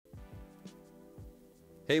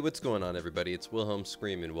Hey, what's going on everybody? It's Wilhelm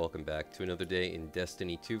Scream and welcome back to another day in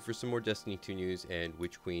Destiny 2 for some more Destiny 2 news and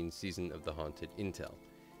Witch Queen Season of the Haunted intel.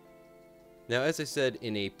 Now, as I said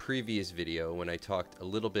in a previous video when I talked a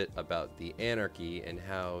little bit about the Anarchy and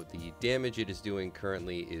how the damage it is doing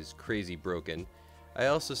currently is crazy broken, I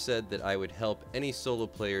also said that I would help any solo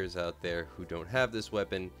players out there who don't have this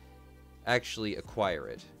weapon actually acquire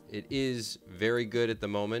it. It is very good at the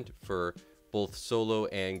moment for both solo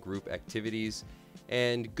and group activities,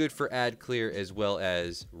 and good for ad clear as well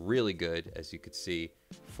as really good, as you could see,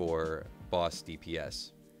 for boss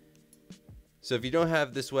DPS. So if you don't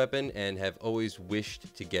have this weapon and have always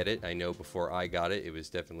wished to get it, I know before I got it, it was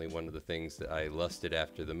definitely one of the things that I lusted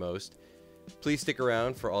after the most. Please stick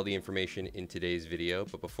around for all the information in today's video,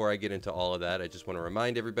 but before I get into all of that, I just want to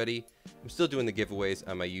remind everybody, I'm still doing the giveaways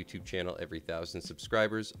on my YouTube channel every 1,000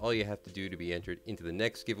 subscribers. All you have to do to be entered into the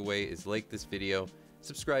next giveaway is like this video,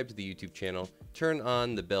 subscribe to the YouTube channel, turn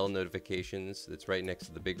on the bell notifications that's right next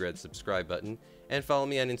to the big red subscribe button, and follow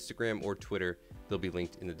me on Instagram or Twitter. They'll be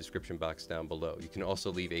linked in the description box down below. You can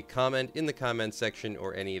also leave a comment in the comment section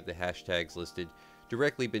or any of the hashtags listed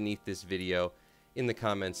directly beneath this video in the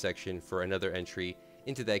comment section for another entry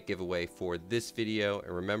into that giveaway for this video.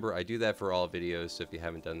 And remember, I do that for all videos, so if you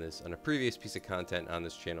haven't done this on a previous piece of content on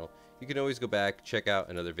this channel, you can always go back, check out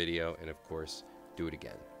another video, and of course, do it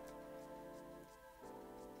again.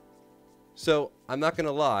 So, I'm not going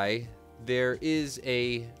to lie, there is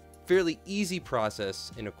a fairly easy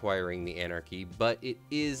process in acquiring the Anarchy, but it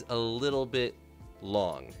is a little bit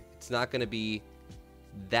long. It's not going to be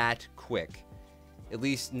that quick, at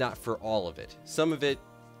least not for all of it. Some of it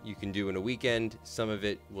you can do in a weekend, some of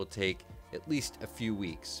it will take at least a few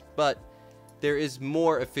weeks, but there is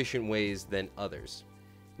more efficient ways than others.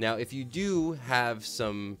 Now, if you do have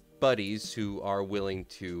some buddies who are willing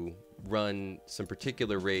to run some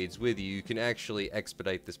particular raids with you, you can actually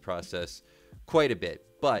expedite this process quite a bit.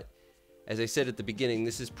 But as I said at the beginning,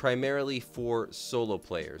 this is primarily for solo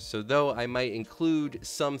players. So though I might include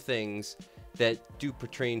some things that do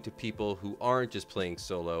pertain to people who aren't just playing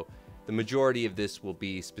solo, the majority of this will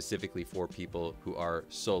be specifically for people who are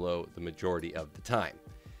solo the majority of the time.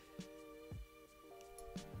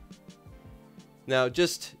 Now,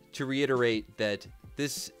 just to reiterate that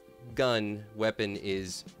this gun weapon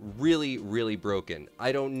is really broken.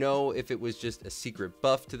 I don't know if it was just a secret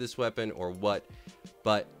buff to this weapon or what,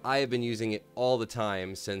 but I have been using it all the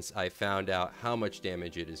time since I found out how much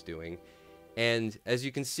damage it is doing. And as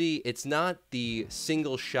you can see, it's not the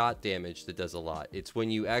single shot damage that does a lot. It's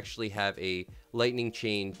when you actually have a lightning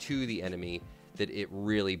chain to the enemy that it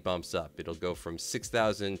really bumps up. It'll go from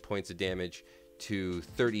 6,000 points of damage to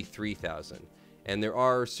 33,000. And there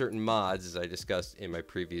are certain mods, as I discussed in my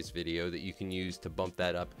previous video, that you can use to bump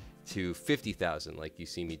that up to 50,000 like you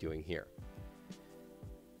see me doing here.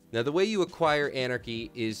 Now, the way you acquire Anarchy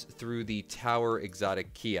is through the Tower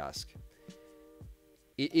Exotic Kiosk.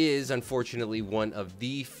 It is, unfortunately, one of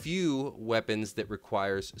the few weapons that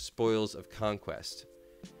requires Spoils of Conquest.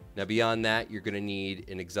 Now, beyond that, you're going to need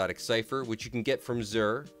an Exotic Cipher, which you can get from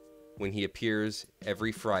Xur when he appears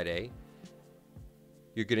every Friday.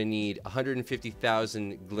 You're going to need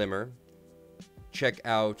 150,000 Glimmer. Check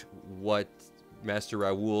out what Master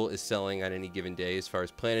Raoul is selling on any given day as far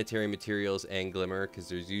as planetary materials and Glimmer, because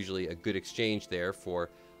there's usually a good exchange there for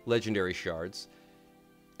legendary shards.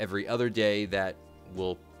 Every other day that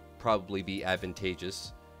will probably be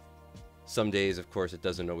advantageous. Some days, of course, it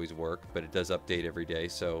doesn't always work, but it does update every day,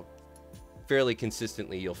 so fairly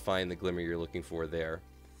consistently you'll find the Glimmer you're looking for there.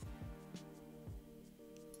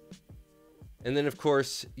 And then, of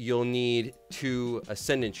course, you'll need 2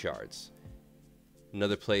 Ascendant Shards.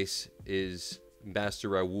 Another place is Master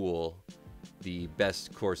Raoul, the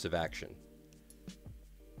best course of action.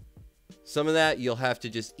 Some of that you'll have to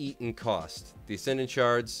just eat and cost. The Ascendant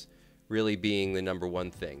Shards really being the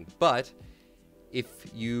 #1 thing. But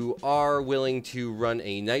if you are willing to run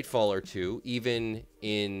a Nightfall or 2, even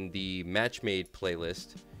in the Match-Made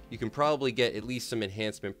playlist, you can probably get at least some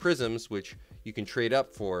Enhancement Prisms, which you can trade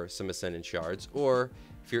up for some Ascendant Shards, or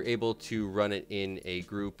if you're able to run it in a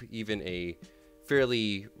group, even a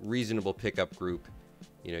fairly reasonable pickup group,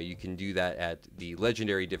 you know, you can do that at the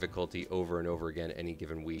Legendary difficulty over and over again any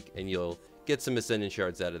given week, and you'll get some Ascendant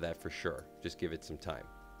Shards out of that for sure. Just give it some time.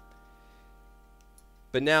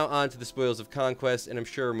 But now on to the Spoils of Conquest, and I'm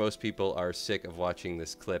sure most people are sick of watching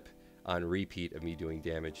this clip on repeat of me doing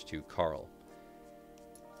damage to Carl.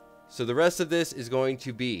 So the rest of this is going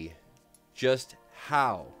to be just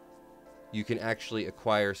how you can actually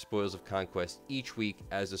acquire Spoils of Conquest each week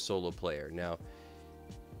as a solo player. Now,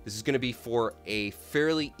 this is going to be for a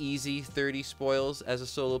fairly easy 30 spoils as a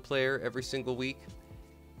solo player every single week.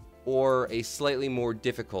 or a slightly more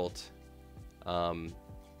difficult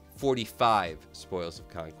 45 Spoils of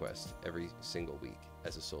Conquest every single week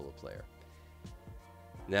as a solo player.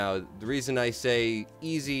 Now, the reason I say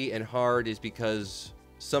easy and hard is because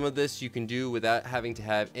some of this you can do without having to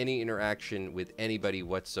have any interaction with anybody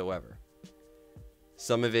whatsoever.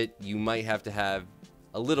 Some of it you might have to have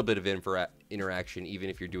a little bit of interaction even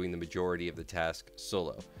if you're doing the majority of the task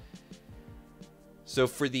solo. So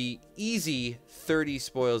for the easy 30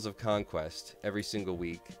 Spoils of Conquest every single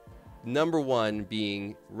week, number one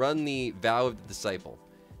being run the Vow of the Disciple.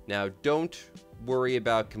 Now, don't worry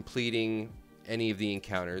about completing any of the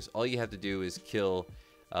encounters. All you have to do is kill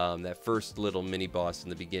that first little mini boss in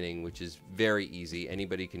the beginning, which is very easy.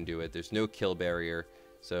 Anybody can do it. There's no kill barrier,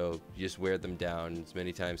 so you just wear them down as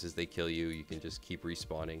many times as they kill you. You can just keep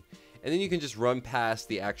respawning. And then you can just run past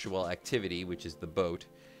the actual activity, which is the boat,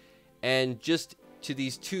 and just to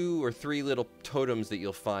these 2 or 3 little totems that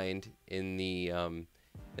you'll find in the,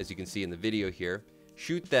 as you can see in the video here.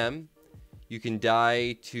 Shoot them. You can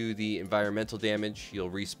die to the environmental damage.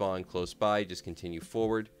 You'll respawn close by. Just continue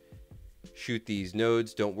forward. Shoot these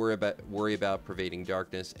nodes. Don't worry about pervading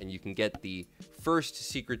darkness. And you can get the first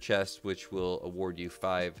secret chest, which will award you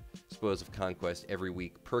 5 Spoils of Conquest every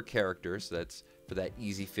week per character. So that's for that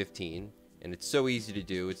easy 15. And it's so easy to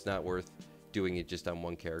do. It's not worth doing it just on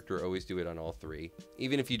one character. Always do it on all 3.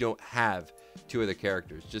 Even if you don't have 2 other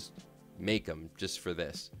characters, just make them just for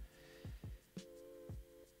this.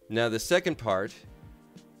 Now, the second part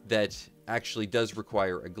that actually does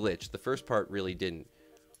require a glitch, the first part really didn't,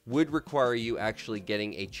 would require you actually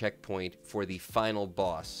getting a checkpoint for the final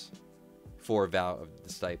boss for Vow of the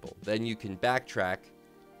Disciple. Then you can backtrack,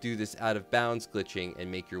 do this out of bounds glitching,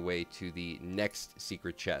 and make your way to the next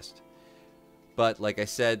secret chest. But like I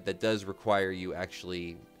said, that does require you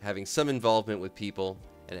actually having some involvement with people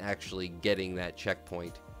and actually getting that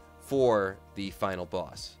checkpoint for the final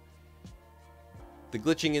boss. The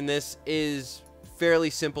glitching in this is fairly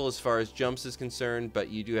simple as far as jumps is concerned, but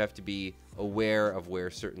you do have to be aware of where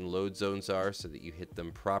certain load zones are so that you hit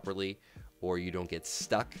them properly or you don't get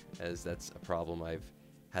stuck, as that's a problem. I've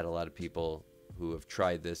had a lot of people who have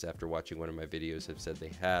tried this after watching one of my videos have said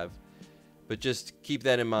they have. But just keep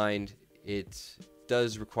that in mind. It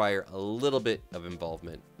does require a little bit of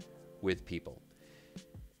involvement with people.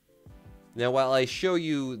 Now, while I show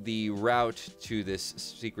you the route to this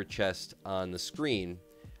secret chest on the screen,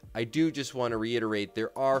 I do just want to reiterate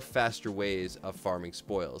there are faster ways of farming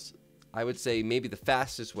spoils. I would say maybe the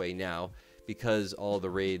fastest way now, because all the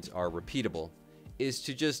raids are repeatable, is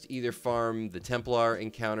to just either farm the Templar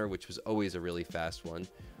encounter, which was always a really fast one,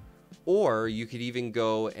 or you could even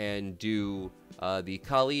go and do the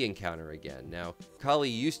Kali encounter again. Now, Kali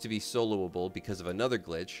used to be soloable because of another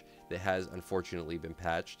glitch that has unfortunately been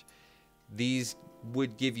patched. These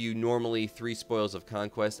would give you normally 3 Spoils of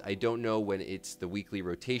Conquest. I don't know when it's the weekly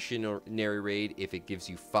rotationary raid if it gives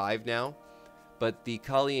you 5 now, but the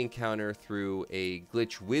Kali encounter through a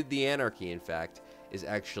glitch with the Anarchy, in fact, is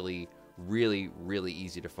actually really, really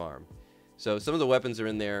easy to farm. So some of the weapons are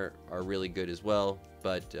in there are really good as well,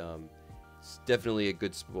 but it's definitely a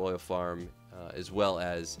good spoil farm, as well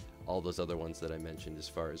as all those other ones that I mentioned as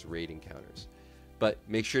far as raid encounters. But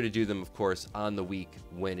make sure to do them, of course, on the week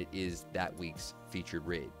when it is that week's featured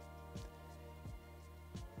raid.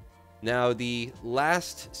 Now, the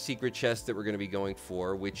last secret chest that we're going to be going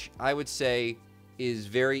for, which I would say is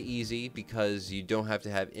very easy because you don't have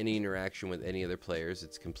to have any interaction with any other players.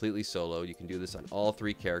 It's completely solo. You can do this on all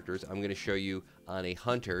 3 characters. I'm going to show you on a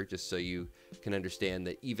hunter just so you can understand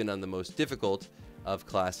that even on the most difficult of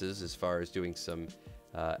classes, as far as doing some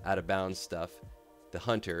out of bounds stuff, the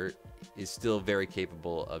hunter is still very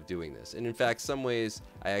capable of doing this. And in fact, some ways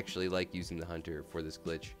I actually like using the hunter for this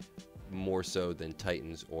glitch more so than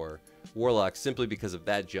Titans or Warlocks, simply because of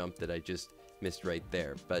that jump that I just missed right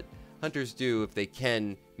there. But hunters do, if they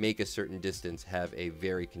can make a certain distance, have a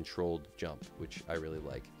very controlled jump, which I really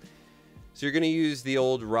like. So you're going to use the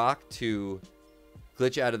old rock to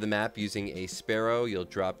glitch out of the map using a sparrow. You'll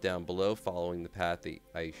drop down below following the path that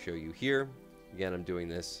I show you here. Again, I'm doing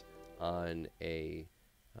this on a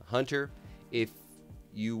hunter. If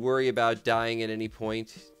you worry about dying at any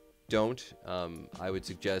point, don't. I would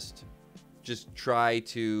suggest just try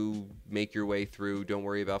to make your way through. Don't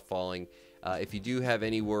worry about falling. If you do have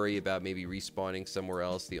any worry about maybe respawning somewhere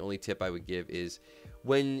else, the only tip I would give is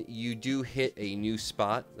when you do hit a new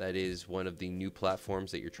spot, that is one of the new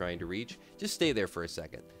platforms that you're trying to reach, just stay there for a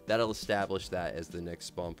second. That'll establish that as the next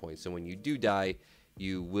spawn point. So when you do die,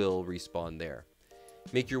 you will respawn there.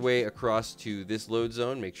 Make your way across to this load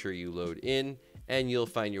zone. Make sure you load in, and you'll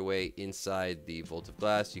find your way inside the Vault of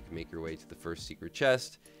Glass. You can make your way to the first secret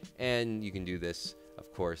chest, and you can do this,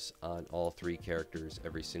 of course, on all 3 characters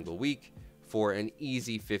every single week for an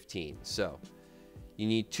easy 15. So you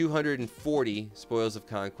need 240 Spoils of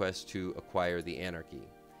Conquest to acquire the Anarchy.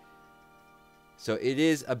 So it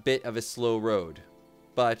is a bit of a slow road,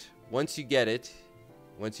 but once you get it,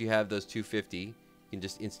 once you have those 250, you can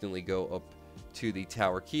just instantly go up to the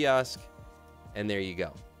tower kiosk, and there you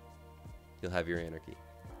go. You'll have your Anarchy.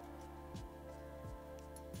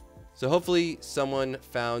 So hopefully someone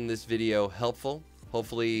found this video helpful.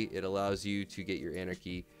 Hopefully it allows you to get your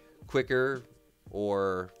Anarchy quicker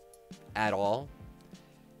or at all.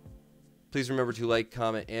 Please remember to like,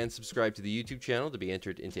 comment, and subscribe to the YouTube channel to be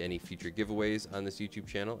entered into any future giveaways on this YouTube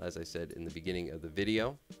channel, as I said in the beginning of the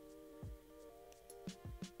video.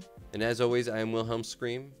 And as always, I am Wilhelm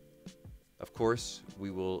Scream. Of course, we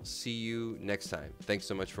will see you next time. Thanks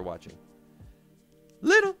so much for watching.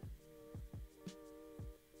 Little